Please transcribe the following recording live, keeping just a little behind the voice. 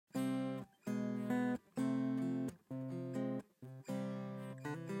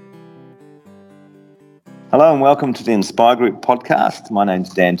Hello and welcome to the Inspire Group podcast. My name's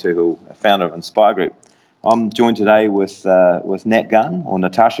Dan Tuchel, founder of Inspire Group. I'm joined today with Nat Gunn, or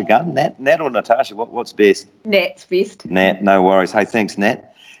Natasha Gunn. Nat or Natasha, what's best? Nat's best. Nat, no worries. Hey, thanks,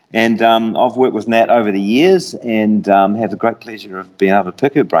 Nat. And I've worked with Nat over the years and have the great pleasure of being able to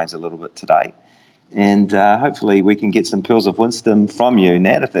pick her brains a little bit today. And hopefully we can get some pearls of wisdom from you,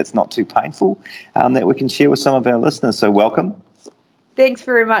 Nat, if that's not too painful, that we can share with some of our listeners. So welcome. Thanks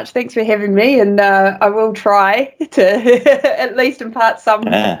very much. Thanks for having me, and I will try to at least impart some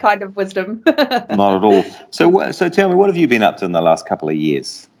kind of wisdom. Not at all. So tell me, what have you been up to in the last couple of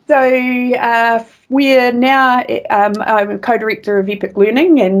years? So we're now, I'm a co-director of Epic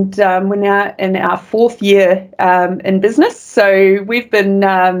Learning, and we're now in our fourth year in business. So we've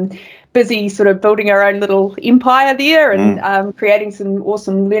been busy sort of building our own little empire there and creating some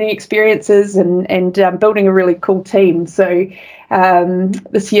awesome learning experiences and building a really cool team. So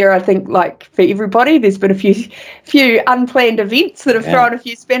this year, I think, like for everybody, there's been a few unplanned events that have thrown a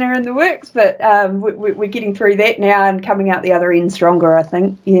few spanner in the works, but we're getting through that now and coming out the other end stronger, I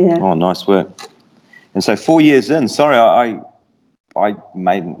think. Yeah. Oh, nice work. And so 4 years in, sorry, I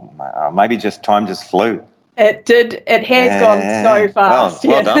maybe just time just flew. It did. It has gone so fast.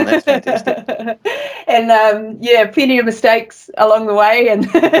 Well done. That's fantastic. And plenty of mistakes along the way, and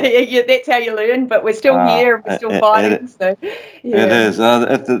that's how you learn. But we're still here. We're still fighting. It is.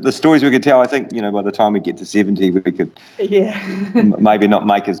 If the stories we could tell, I think by the time we get to 70, we could maybe not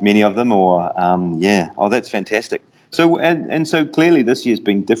make as many of them. Or Oh, that's fantastic. So and so clearly this year's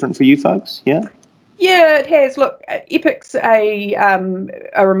been different for you folks. Yeah. Yeah, it has. Look, Epic's a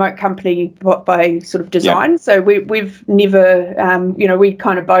remote company by sort of design. So we've never, we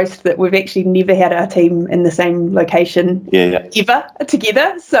kind of boast that we've actually never had our team in the same location ever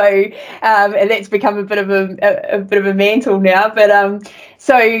together. So and that's become a bit of a mantle now. But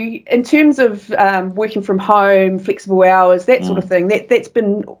so in terms of working from home, flexible hours, that sort of thing, that's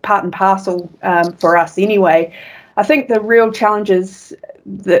been part and parcel for us anyway. I think the real challenges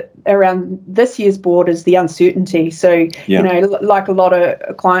that around this year's board is the uncertainty. So, like a lot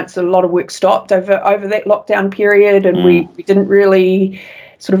of clients, a lot of work stopped over that lockdown period, and we didn't really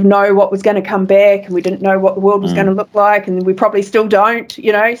sort of know what was going to come back, and we didn't know what the world was going to look like, and we probably still don't,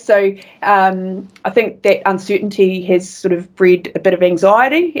 So I think that uncertainty has sort of bred a bit of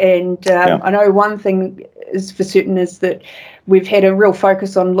anxiety, and I know one thing is for certain is that we've had a real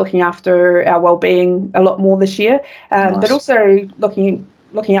focus on looking after our well-being a lot more this year, but also looking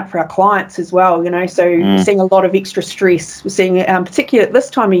out for our clients as well, so we're seeing a lot of extra stress. We're seeing, particularly at this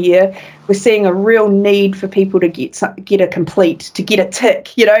time of year, we're seeing a real need for people to get a complete, to get a tick,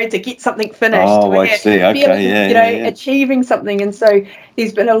 to get something finished. Oh, I see. Okay, achieving something. And so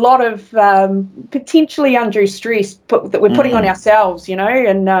there's been a lot of potentially undue stress that we're putting on ourselves,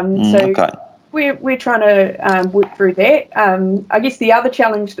 and We're trying to work through that. I guess the other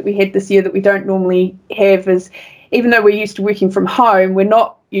challenge that we had this year that we don't normally have is, even though we're used to working from home, we're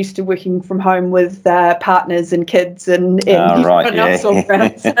not used to working from home with partners and kids and everyone else all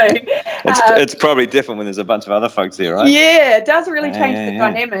around. So it's probably different when there's a bunch of other folks there, right? Yeah, it does really change the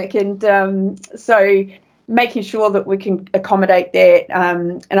dynamic, and so making sure that we can accommodate that.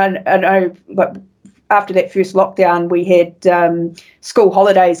 And I know, like, after that first lockdown, we had school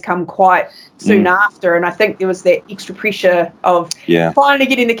holidays come quite soon after, and I think there was that extra pressure of finally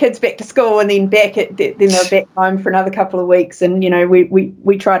getting the kids back to school, and then then they're back home for another couple of weeks. And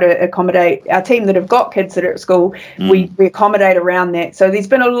we try to accommodate our team that have got kids that are at school. We accommodate around that. So there's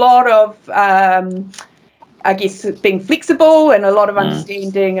been a lot of I guess being flexible and a lot of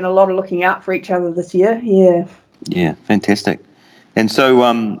understanding and a lot of looking out for each other this year. Yeah, fantastic. And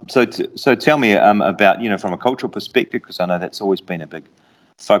so, so tell me about, from a cultural perspective, because I know that's always been a big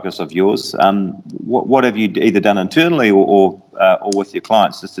focus of yours. What have you either done internally or with your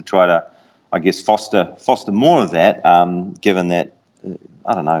clients just to try to, I guess, foster more of that, given that,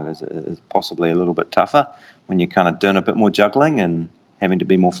 I don't know, is possibly a little bit tougher when you're kind of doing a bit more juggling and having to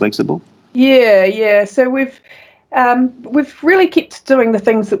be more flexible? Yeah. So we've really kept doing the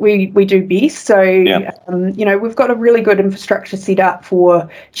things that we do best. So, we've got a really good infrastructure set up for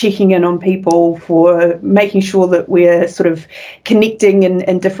checking in on people, for making sure that we're sort of connecting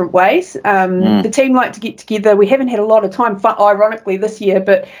in different ways. The team like to get together. We haven't had a lot of time, ironically, this year,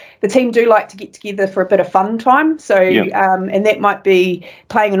 but the team do like to get together for a bit of fun time. So, and that might be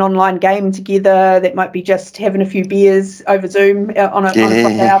playing an online game together. That might be just having a few beers over Zoom on a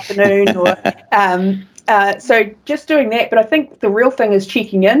Friday afternoon, or So just doing that, but I think the real thing is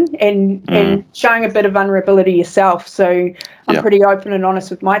checking in and showing a bit of vulnerability yourself. So I'm pretty open and honest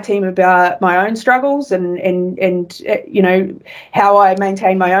with my team about my own struggles and how I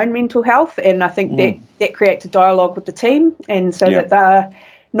maintain my own mental health. And I think that creates a dialogue with the team, and so that they're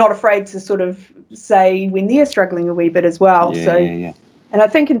not afraid to sort of say when they're struggling a wee bit as well. And I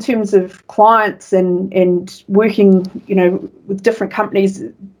think in terms of clients and working, with different companies,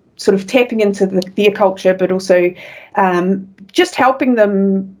 sort of tapping into their culture, but also just helping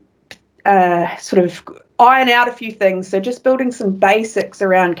them sort of iron out a few things. So just building some basics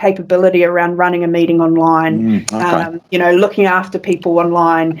around capability around running a meeting online, looking after people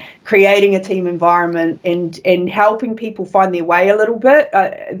online, creating a team environment, and helping people find their way a little bit.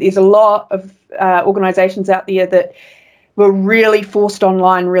 There's a lot of organisations out there that were really forced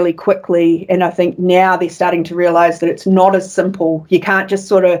online really quickly, and I think now they're starting to realise that it's not as simple. You can't just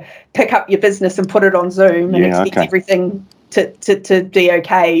sort of pick up your business and put it on Zoom and expect everything to be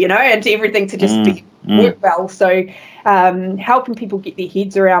okay, and everything to just work well. So helping people get their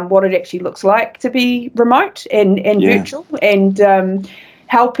heads around what it actually looks like to be remote and virtual, and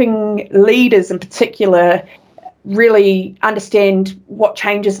helping leaders in particular really understand what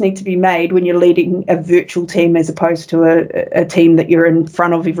changes need to be made when you're leading a virtual team as opposed to a team that you're in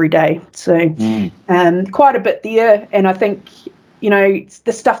front of every day. So quite a bit there. And I think,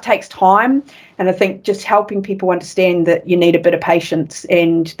 this stuff takes time. And I think just helping people understand that you need a bit of patience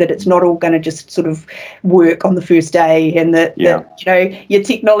and that it's not all going to just sort of work on the first day, and that your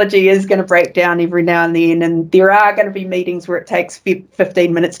technology is going to break down every now and then. And there are going to be meetings where it takes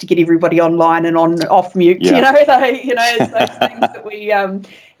 15 minutes to get everybody online and off mute. It's those things that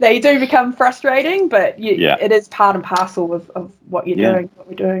they do become frustrating, but it is part and parcel of what you're doing, what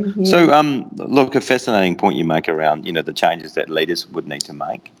we're doing. Yeah. So, look, a fascinating point you make around, the changes that leaders would need to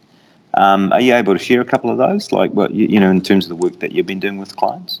make. Are you able to share a couple of those, like what in terms of the work that you've been doing with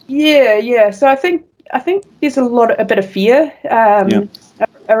clients? Yeah. So I think there's a bit of fear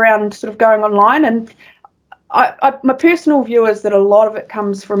around sort of going online, and my personal view is that a lot of it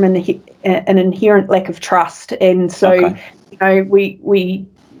comes from an inherent lack of trust, and so I've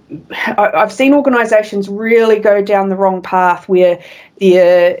seen organisations really go down the wrong path where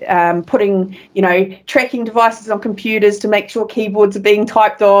they're putting, tracking devices on computers to make sure keyboards are being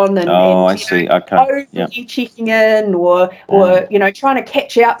typed on, and I see. Okay. Overly checking in, or trying to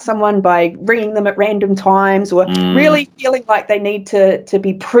catch out someone by ringing them at random times, or really feeling like they need to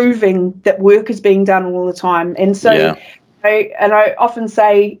be proving that work is being done all the time. And so, I often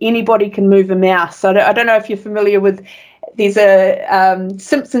say anybody can move a mouse. I don't know if you're familiar with. There's a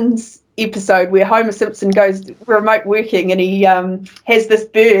Simpsons episode where Homer Simpson goes remote working, and he has this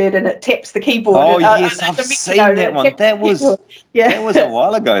bird and it taps the keyboard. Oh, yes, I've seen that one. That was a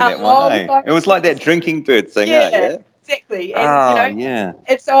while ago, that one. It was like that drinking bird thing. Yeah, exactly. And,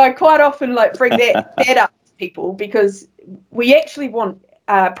 and so I quite often bring that up to people, because we actually want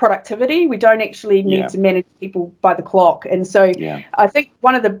productivity. We don't actually need to manage people by the clock. And so I think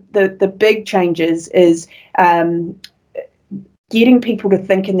one of the big changes is getting people to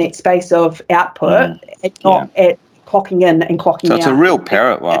think in that space of output and not at clocking in and clocking out. So it's a real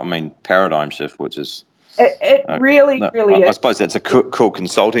paradigm shift, which is... It really is. I suppose that's a cool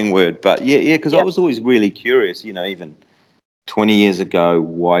consulting word, but because I was always really curious, even 20 years ago,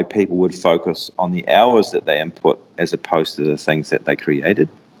 why people would focus on the hours that they input as opposed to the things that they created.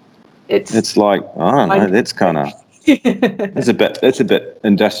 It's like, I don't know, that's kind of... It's a bit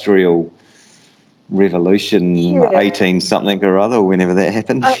industrial... revolution 18 something or other, whenever that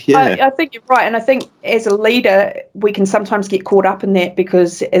happened. I think you're right, and I think as a leader we can sometimes get caught up in that,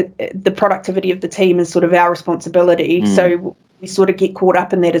 because the productivity of the team is sort of our responsibility, so we sort of get caught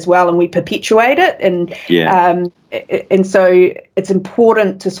up in that as well, and we perpetuate it, and so it's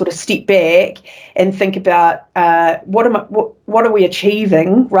important to sort of step back and think about what are we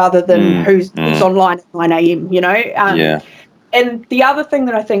achieving, rather than who's online at 9 a.m. And the other thing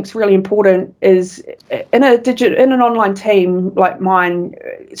that I think is really important is in an online team like mine,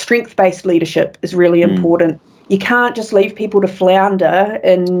 strength-based leadership is really important. You can't just leave people to flounder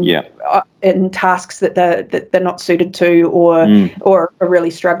in tasks that they're not suited to or are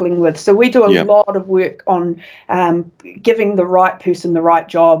really struggling with. So we do a lot of work on giving the right person the right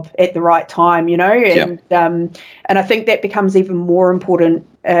job at the right time, and I think that becomes even more important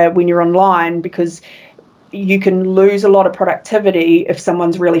when you're online, because you can lose a lot of productivity if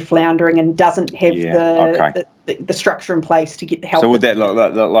someone's really floundering and doesn't have the structure in place to get the help. So would that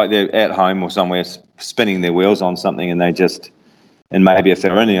like they're at home or somewhere spinning their wheels on something, and they just And maybe if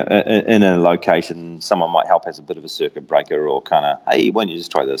they're in a location, someone might help as a bit of a circuit breaker, or kind of, hey, why don't you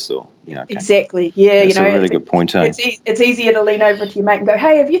just try this, or okay. Exactly. Yeah, that's a really good point. It's easier to lean over to your mate and go,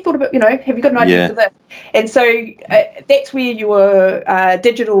 hey, have you thought about, have you got an idea for this? And so that's where your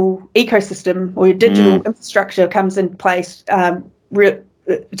digital ecosystem or your digital infrastructure comes in place.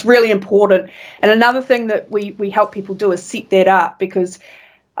 It's really important. And another thing that we help people do is set that up, because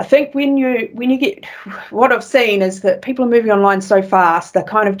I think when you get, what I've seen is that people are moving online so fast, they're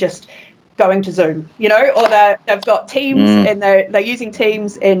kind of just going to Zoom, or they've got Teams and they're using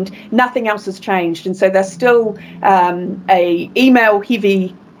Teams and nothing else has changed. And so they're still a email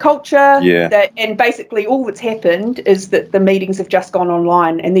heavy culture, and basically all that's happened is that the meetings have just gone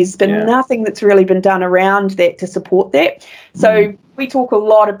online, and there's been nothing that's really been done around that to support that. So we talk a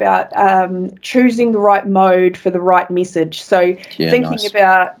lot about choosing the right mode for the right message. So thinking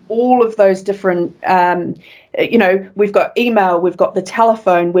about all of those different, we've got email, we've got the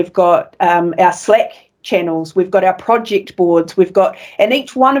telephone, we've got our Slack channels, we've got our project boards, and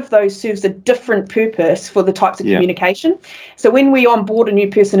each one of those serves a different purpose for the types of communication. So when we onboard a new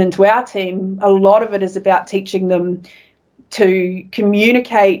person into our team, a lot of it is about teaching them to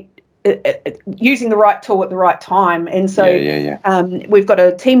communicate using the right tool at the right time. And so we've got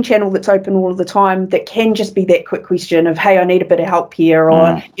a team channel that's open all of the time that can just be that quick question of, hey, I need a bit of help here,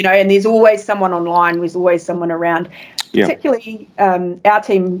 or and there's always someone online, there's always someone around. Particularly our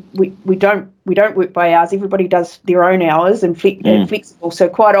team, we don't work by hours. Everybody does their own hours and flexible. So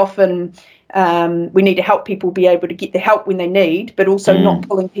quite often we need to help people be able to get the help when they need, but also not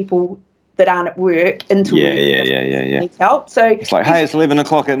pulling people that aren't at work into work. Needs help. So it's like, hey, it's 11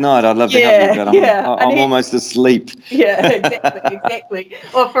 o'clock at night. I'd love to help you, but I'm almost asleep. Exactly.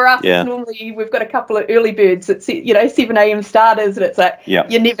 Well, for us, it's normally we've got a couple of early birds at 7 a.m. starters, and it's like,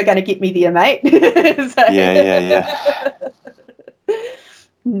 you're never going to get me there, mate.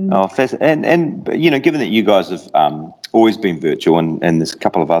 Oh, fascinating. And given that you guys have always been virtual, and there's a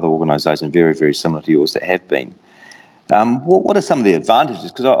couple of other organisations very, very similar to yours that have been. What are some of the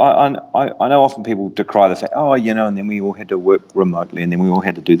advantages? Because I know often people decry the fact, and then we all had to work remotely, and then we all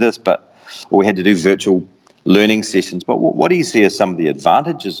had to do this, or we had to do virtual learning sessions. But what do you see as some of the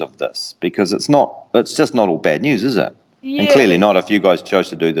advantages of this? Because it's just not all bad news, is it? And clearly not if you guys chose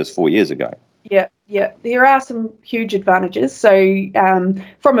to do this 4 years ago. Yeah, there are some huge advantages. So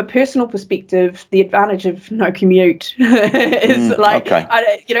from a personal perspective, the advantage of no commute is I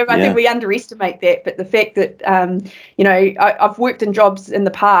think we underestimate that. But the fact that, I've worked in jobs in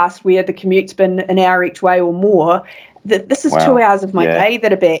the past where the commute's been an hour each way or more. This is 2 hours of my day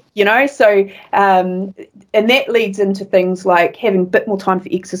that are back, so, and that leads into things like having a bit more time for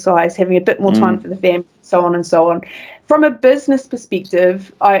exercise, having a bit more time for the family, so on and so on. From a business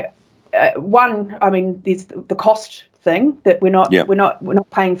perspective, there's the cost thing that we're not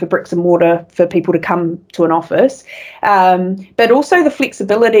paying for bricks and mortar for people to come to an office, but also the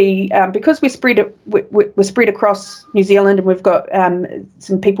flexibility because we're spread across New Zealand, and we've got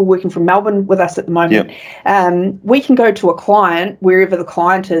some people working from Melbourne with us at the moment. We can go to a client wherever the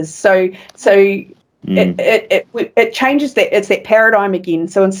client is. So. It changes that. It's that paradigm again.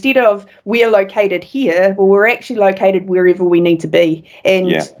 So instead of we're located here, well, we're actually located wherever we need to be,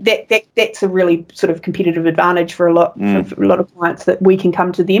 and that's a really sort of competitive advantage for a lot of clients, that we can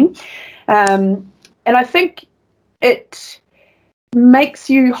come to them. And I think it makes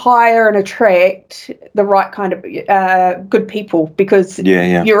you hire and attract the right kind of good people, because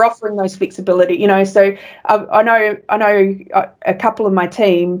you're offering those flexibility. So I know a couple of my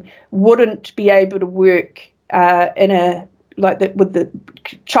team wouldn't be able to work in a like that with the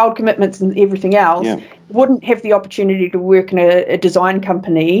child commitments and everything else. Wouldn't have the opportunity to work in a design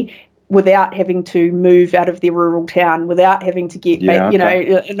company without having to move out of their rural town, without having to get,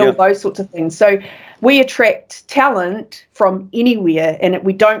 and all those sorts of things. So we attract talent from anywhere, and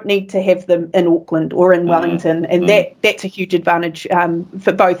we don't need to have them in Auckland or in Wellington. And that's a huge advantage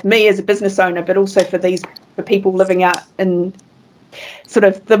for both me as a business owner, but also for people living out in sort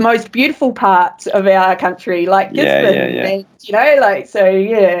of the most beautiful parts of our country, like Gisborne.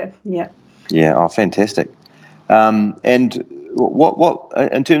 Oh, fantastic. And what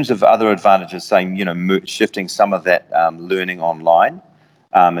in terms of other advantages, saying shifting some of that learning online,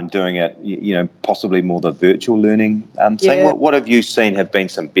 and doing it, possibly more the virtual learning thing. Yeah. What have you seen have been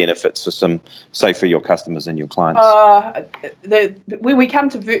some benefits for your customers and your clients? When we come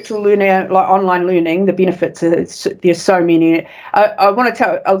to virtual learning, like online learning, the benefits there's so many.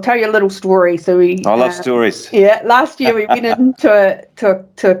 I'll tell you a little story. So I love stories. Yeah, last year we went into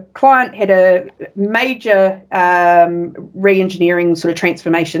a client had a major re-engineering sort of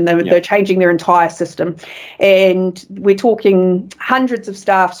transformation. They're changing their entire system, and we're talking hundreds of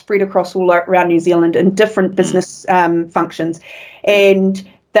staff spread across all around New Zealand in different business functions, and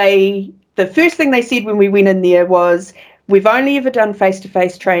the first thing they said when we went in there was, we've only ever done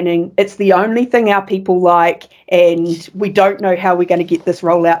face-to-face training. It's the only thing our people like, and we don't know how we're going to get this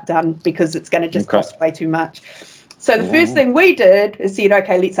rollout done because it's going to just cost way too much. So the first thing we did is said,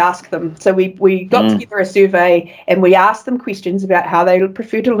 okay, let's ask them. So we got together a survey and we asked them questions about how they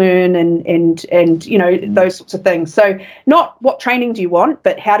prefer to learn and those sorts of things. So not what training do you want,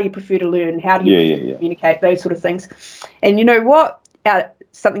 but how do you prefer to learn? How do you communicate? Those sort of things. And you know what?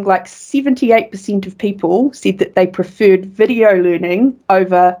 Something like 78% of people said that they preferred video learning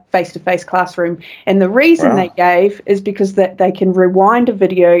over face-to-face classroom. And the reason they gave is because that they can rewind a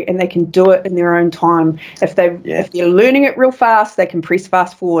video and they can do it in their own time. If they're learning it real fast, they can press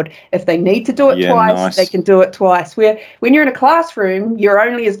fast forward. If they need to do it twice, they can do it twice. Where when you're in a classroom, you're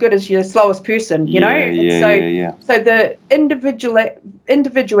only as good as your slowest person, So the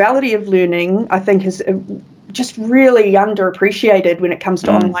individuality of learning, I think, is just really underappreciated when it comes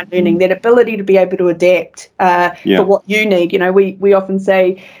to online learning, that ability to be able to adapt for what you need. We often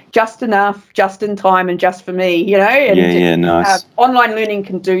say just enough, just in time, and just for me, nice. Online learning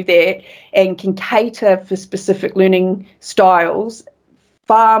can do that and can cater for specific learning styles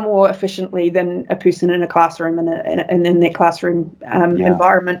far more efficiently than a person in a classroom and in their classroom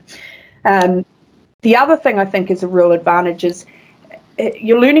environment. The other thing I think is a real advantage is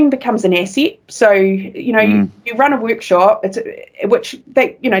your learning becomes an asset. So you run a workshop, which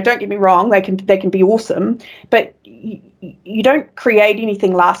they don't get me wrong, they can be awesome, but you don't create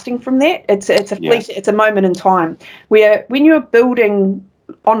anything lasting from that. It's a moment in time. Where when you're building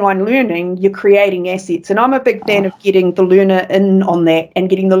online learning, you're creating assets, and I'm a big fan of getting the learner in on that and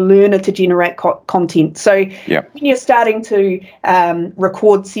getting the learner to generate content. So when you're starting to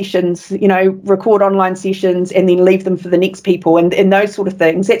record sessions, record online sessions and then leave them for the next people and those sort of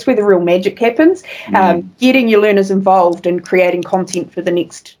things, that's where the real magic happens. Getting your learners involved and creating content for the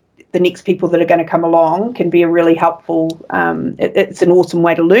next people that are going to come along can be a really helpful. It's an awesome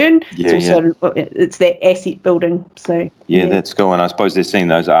way to learn. It's that asset building. So that's cool. And I suppose they're seeing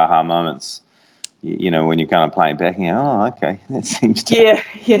those aha moments. When you're kind of playing back and okay, that seems to.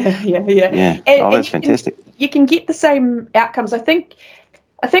 That's fantastic. You can get the same outcomes. I think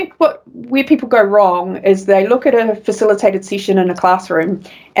where people go wrong is they look at a facilitated session in a classroom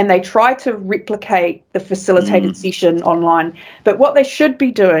and they try to replicate the facilitated session online. But what they should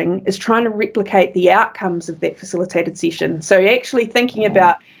be doing is trying to replicate the outcomes of that facilitated session. So actually thinking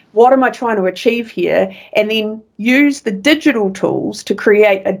about, what am I trying to achieve here? And then use the digital tools to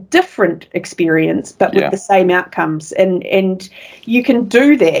create a different experience, but with the same outcomes. And you can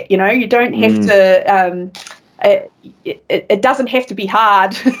do that. You don't have to. It doesn't have to be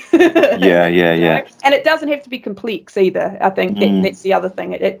hard. And it doesn't have to be complex either. I think that's the other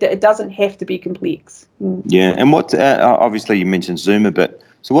thing. It doesn't have to be complex. And what obviously you mentioned Zoom a bit.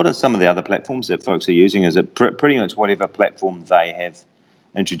 So what are some of the other platforms that folks are using? Is it pretty much whatever platform they have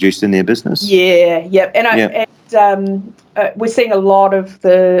introduced in their business? And we're seeing a lot of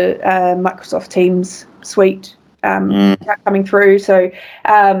the Microsoft Teams suite coming through. So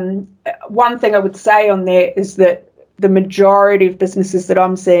one thing I would say on that is that the majority of businesses that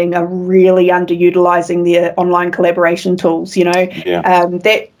I'm seeing are really underutilizing their online collaboration tools.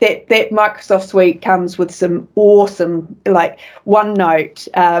 That Microsoft suite comes with some awesome, like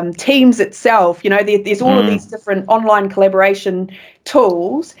OneNote, Teams itself. There's all of these different online collaboration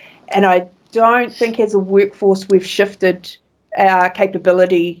tools, and I don't think as a workforce we've shifted our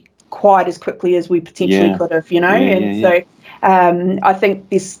capability quite as quickly as we potentially could have. So I think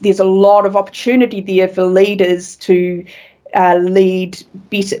there's a lot of opportunity there for leaders to lead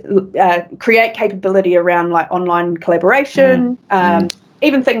better, create capability around like online collaboration,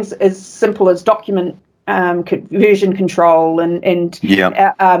 even things as simple as document version control and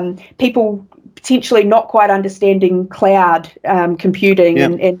people potentially not quite understanding cloud computing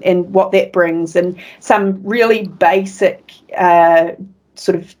and what that brings, and some really basic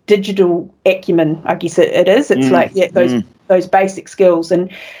sort of digital acumen, I guess it is. It's like those basic skills.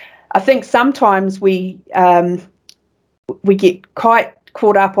 And I think sometimes we get quite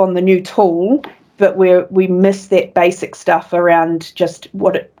caught up on the new tool but we miss that basic stuff around just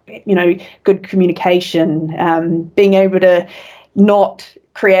good communication, being able to not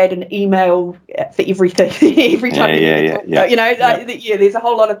create an email for everything every time. There's a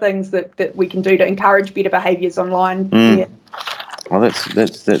whole lot of things that we can do to encourage better behaviours online. Well,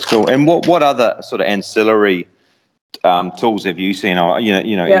 that's cool. And what other sort of ancillary tools have you seen? Or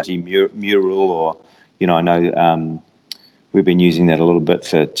e.g. Mural, or I know we've been using that a little bit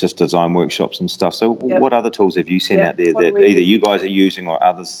for just design workshops and stuff. So what other tools have you seen out there that either you guys are using or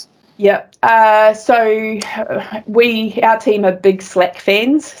others? Yeah. So our team are big Slack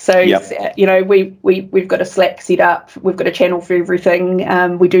fans. So we've got a Slack set up. We've got a channel for everything.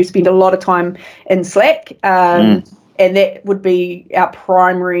 We do spend a lot of time in Slack. And that would be our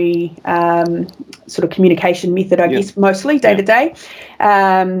primary sort of communication method, I guess, mostly day to day.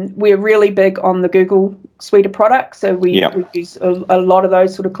 We're really big on the Google suite of products, so we use a lot of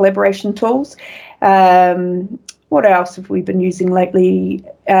those sort of collaboration tools. What else have we been using lately?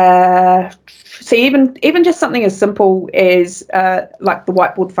 So even just something as simple as like the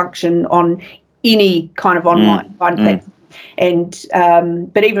whiteboard function on any kind of online platform. And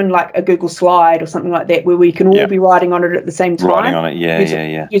but even like a Google slide or something like that, where we can all be writing on it at the same time. Writing on it,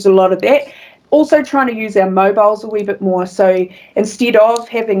 use a lot of that. Also trying to use our mobiles a wee bit more. So instead of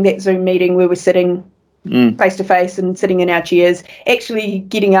having that Zoom meeting where we're sitting face to face and sitting in our chairs, actually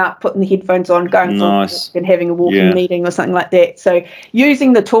getting up, putting the headphones on, going for a walk and having a walking meeting or something like that. So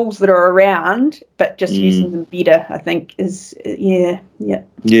using the tools that are around, but just using them better, I think is Yeah,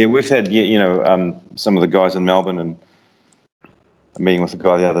 we've had some of the guys in Melbourne, and a meeting with a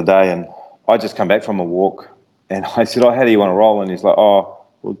guy the other day, and I just come back from a walk, and I said, how do you want to roll? And he's like,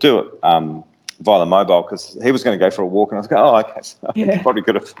 we'll do it via the mobile, because he was going to go for a walk, and I was going, okay. So we probably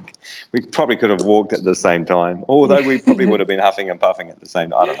could have walked at the same time, although we probably would have been huffing and puffing at the same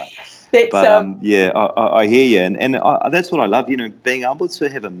time. I don't know. But I hear you, and that's what I love, being able to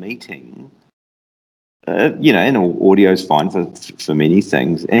have a meeting. And audio is fine for many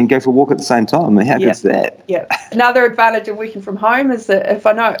things, and go for a walk at the same time. How good's that? Yeah. Another advantage of working from home is that if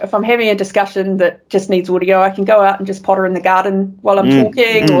I'm having a discussion that just needs audio, I can go out and just potter in the garden while I'm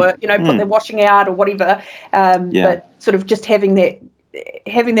talking, or put the washing out or whatever. But sort of just having that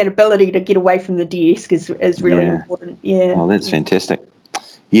ability to get away from the desk is really important. Yeah. Well, that's fantastic.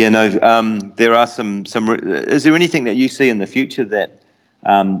 Yeah. No. There are some. Is there anything that you see in the future that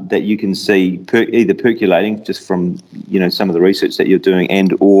you can see either percolating just from some of the research that you're doing,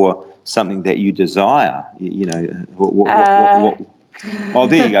 and or something that you desire? What? Oh,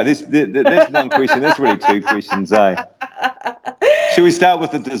 there you go. That's one question. That's really two questions, eh? Should we start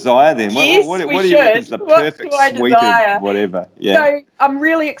with the desire then? Yes, what do you reckon is the perfect suite of whatever? Yeah. So I'm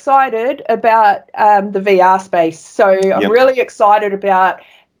really excited about the VR space. So I'm really excited about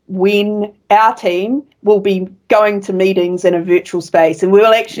when our team will be going to meetings in a virtual space, and we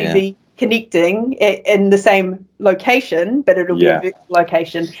will actually be connecting in the same location, but it'll be a virtual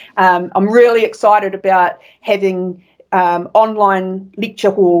location. I'm really excited about having online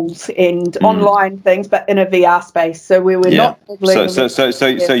lecture halls and online things, but in a VR space. So we're not.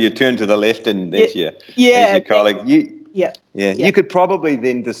 So you turn to the left, and that's your colleague. You could probably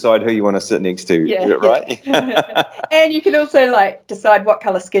then decide who you want to sit next to, right? And you can also decide what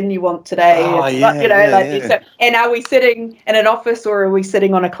colour skin you want today. So, and are we sitting in an office or are we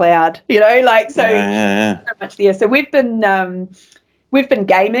sitting on a cloud? So much there. So we've been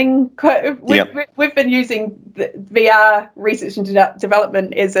gaming. We've been using the VR research and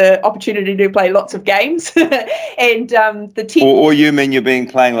development as an opportunity to play lots of games. And the team. Or you mean you've been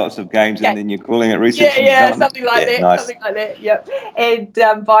playing lots of games and then you're calling it research and development? Something like that. Nice. Something like that. Yep. And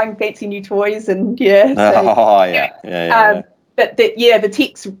buying fancy new toys and But the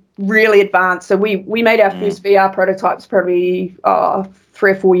tech's really advanced. So we made our first VR prototypes probably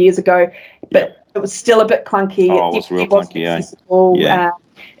 3 or 4 years ago, but it was still a bit clunky. It was real clunky, accessible.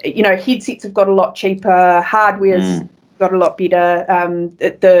 Headsets have got a lot cheaper. Hardware's got a lot better.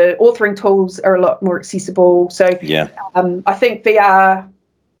 The authoring tools are a lot more accessible. So I think VR.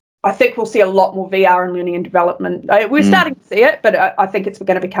 I think we'll see a lot more VR in learning and development. We're starting to see it, but I think it's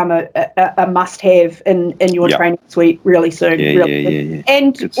going to become a must-have in your training suite really soon.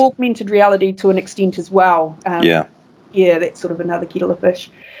 And augmented reality to an extent as well. That's sort of another kettle of fish.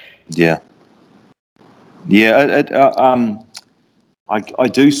 I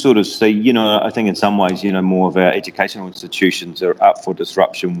do sort of see, I think in some ways, more of our educational institutions are up for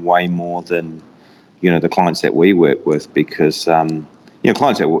disruption way more than, the clients that we work with, because,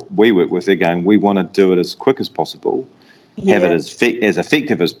 clients that we work with, they're going, we want to do it as quick as possible, have it as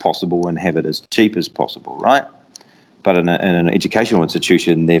effective as possible, and have it as cheap as possible, right? but in an educational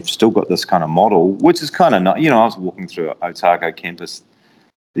institution, they've still got this kind of model, which is kind of not. I was walking through Otago campus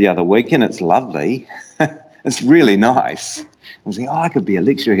the other week, and it's lovely. It's really nice. I was thinking, I could be a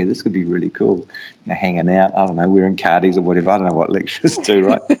lecturer here. This could be really cool. Hanging out, I don't know, wearing cardies or whatever. I don't know what lecturers do,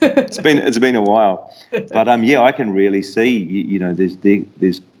 right? It's been a while, but I can really see,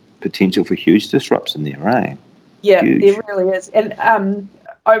 there's potential for huge disruption there, right? Yeah, Huge. there really is, and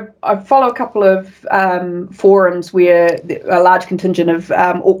I follow a couple of forums where a large contingent of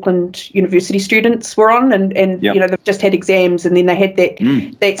Auckland University students were on, and they've just had exams, and then they had that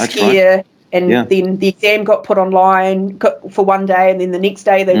scare. Right. And then the exam got put online for one day, and then the next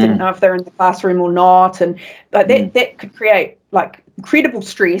day they didn't know if they're in the classroom or not. And that could create incredible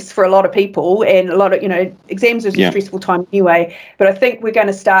stress for a lot of people, and a lot of, exams is a stressful time anyway. But I think we're going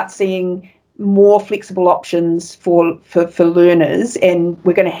to start seeing more flexible options for learners, and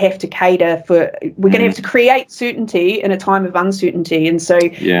we're going to have to we're going to have to create certainty in a time of uncertainty. And so,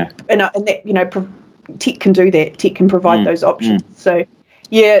 and that, tech can do that. Tech can provide those options. So,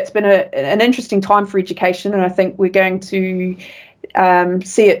 it's been an interesting time for education, and I think we're going to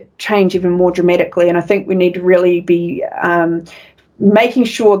see it change even more dramatically. And I think we need to really be making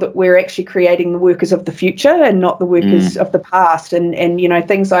sure that we're actually creating the workers of the future and not the workers of the past. And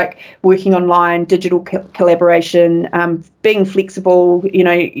things like working online, digital collaboration, being flexible,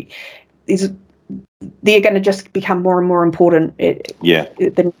 they're going to just become more and more important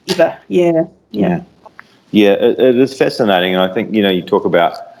than ever. Yeah, it is fascinating. And I think, you talk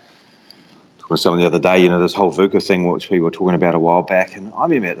about someone the other day, this whole VUCA thing, which we were talking about a while back. And I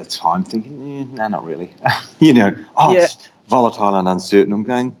remember at the time thinking, no, not really. It's volatile and uncertain. I'm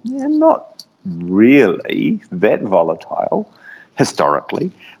going, not really that volatile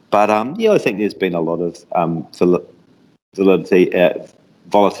historically. But, I think there's been a lot of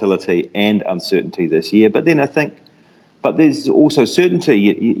volatility and uncertainty this year. But then I think, there's also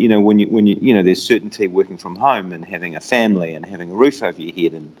certainty, when you there's certainty working from home and having a family and having a roof over your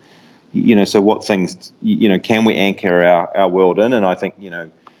head. And, so what things, can we anchor our world in? And I think,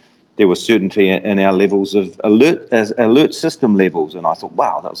 there was certainty in our levels of alert system levels. And I thought,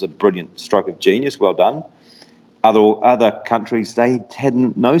 wow, that was a brilliant stroke of genius. Well done. Other countries, they had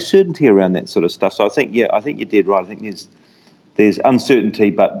no certainty around that sort of stuff. So I think you're dead right. I think there's uncertainty,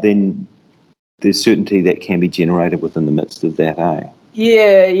 but then there's certainty that can be generated within the midst of that, eh?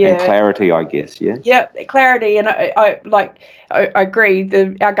 Yeah. And clarity, I guess, yeah? Yeah, clarity. And I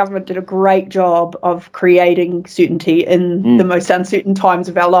agree. Our government did a great job of creating certainty in the most uncertain times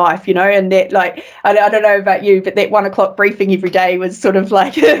of our life, and that, I don't know about you, but that 1 o'clock briefing every day was sort of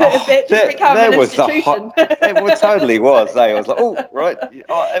like, that become an institution. It totally was, eh? It was like, right.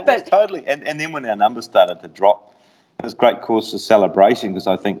 It was totally. And then when our numbers started to drop, it was a great cause for celebration, because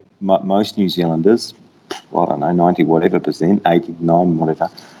I think most New Zealanders, I don't know, 90 whatever percent, 89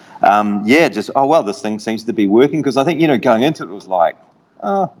 whatever, this thing seems to be working. Because I think, going into it was like,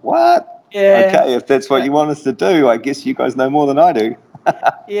 what? Yeah. Okay, if that's what you want us to do, I guess you guys know more than I do.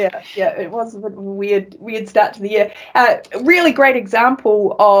 Yeah, it was a bit of a weird start to the year. Really great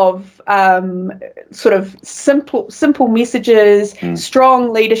example of sort of simple messages,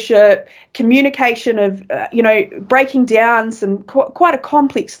 strong leadership, communication of breaking down some quite a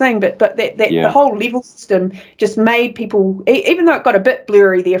complex thing, but the whole level system just made people, even though it got a bit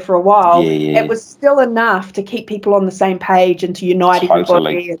blurry there for a while, it was still enough to keep people on the same page and to unite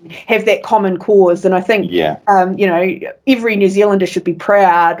everybody and have that common cause. And I think every New Zealander should be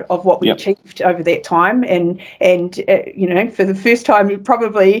proud of what we achieved over that time, and for the first time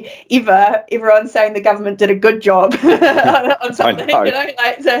probably ever, everyone's saying the government did a good job on something.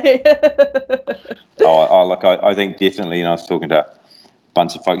 I think definitely. I was talking to a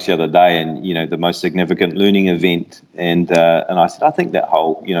bunch of folks the other day, and the most significant learning event, and I said, I think that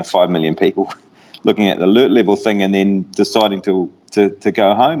whole 5 million people looking at the alert level thing and then deciding to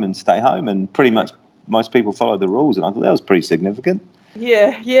go home and stay home, and pretty much most people followed the rules, and I thought that was pretty significant.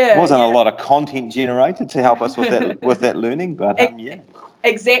 Wasn't a lot of content generated to help us with that learning, but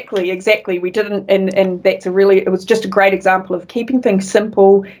Exactly. We didn't, and that's it was just a great example of keeping things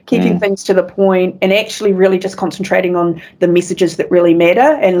simple, keeping things to the point, and actually really just concentrating on the messages that really matter,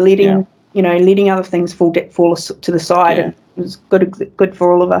 and letting other things fall to the side. And it was good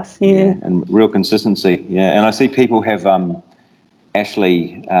for all of us. And real consistency. And I see people have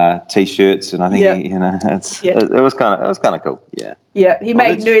Ashley t-shirts, and I think it was kind of cool.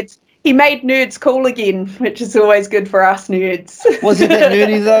 He made nerds cool again, which is always good for us nerds. Was it that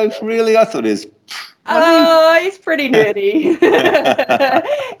nerdy though? Really, I thought it was Oh, he's pretty nerdy.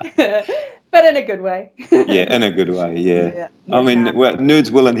 But in a good way. Yeah, in a good way, yeah. Yeah, I mean, well,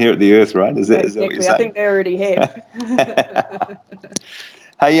 nerds will inherit the earth, right? Is that what you're exactly. saying? I think they already have.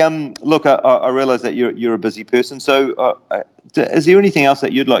 Hey, look, I realise that you're a busy person. So, is there anything else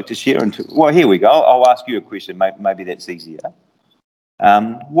that you'd like to share? Well, here we go. I'll ask you a question. Maybe that's easier.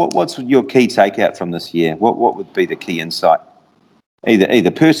 What's your key takeout from this year? What would be the key insight?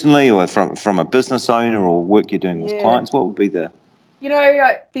 Either personally or from a business owner or work you're doing with clients. What would be the...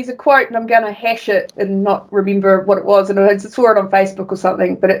 There's a quote, and I'm going to hash it and not remember what it was, and I saw it on Facebook or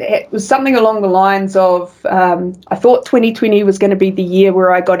something, but it was something along the lines of, I thought 2020 was going to be the year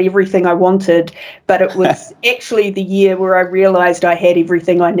where I got everything I wanted, but it was actually the year where I realised I had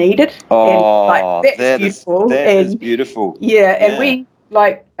everything I needed. Oh, and that's beautiful. That is beautiful. Yeah, and we,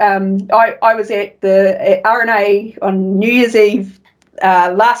 I was at the RNA on New Year's Eve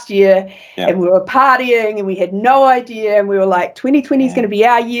last year, and we were partying and we had no idea, and we were like, 2020 is going to be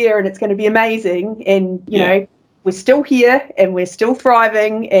our year and it's going to be amazing, and you know, we're still here and we're still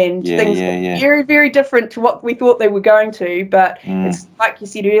thriving, and things are very, very different to what we thought they were going to, but it's like you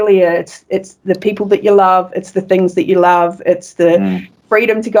said earlier, it's the people that you love, it's the things that you love, it's the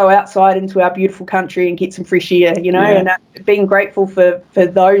freedom to go outside into our beautiful country and get some fresh air, and being grateful for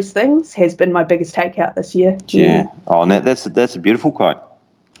those things has been my biggest takeout this year. Oh, and that's a beautiful quote.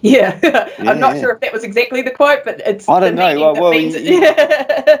 I'm not sure if that was exactly the quote, but it's... I don't know. Well,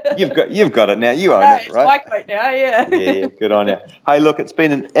 you've got it now. You own it, it's right? my quote now, Yeah, good on you. Hey, look, it's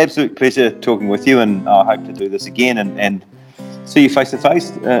been an absolute pleasure talking with you, and I hope to do this again and see you face to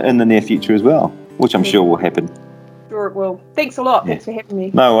face in the near future as well, which I'm sure will happen. Sure it will. Thanks a lot. Thanks for having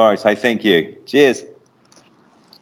me. No worries. Hey, thank you. Cheers.